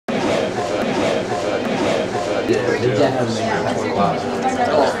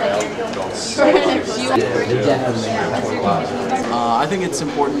I think it's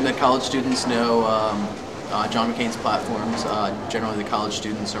important that college students know John McCain's platforms. Generally, the college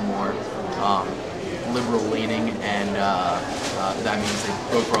students are more liberal-leaning, and that means they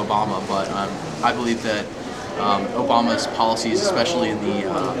vote for Obama. But I believe that Obama's policies, especially in the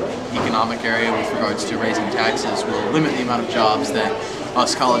economic area with regards to raising taxes, will limit the amount of jobs that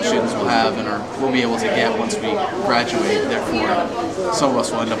us college students will have and will be able to get once we graduate. Therefore, some of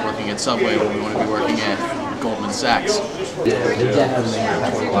us will end up working at Subway when we want to be working at Goldman Sachs.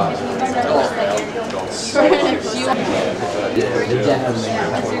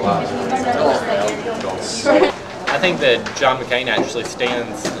 I think that John McCain actually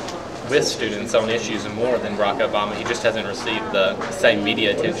stands with students on issues more than Barack Obama. He just hasn't received the same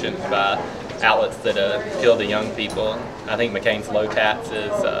media attention by outlets that appeal to young people. I think McCain's low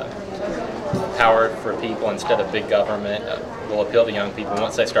taxes, power for people instead of big government will appeal to young people.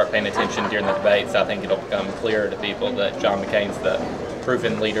 Once they start paying attention during the debates, I think it'll become clearer to people that John McCain's the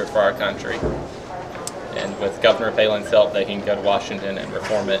proven leader for our country. And with Governor Palin's help, they can go to Washington and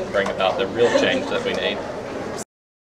reform it and bring about the real change that we need.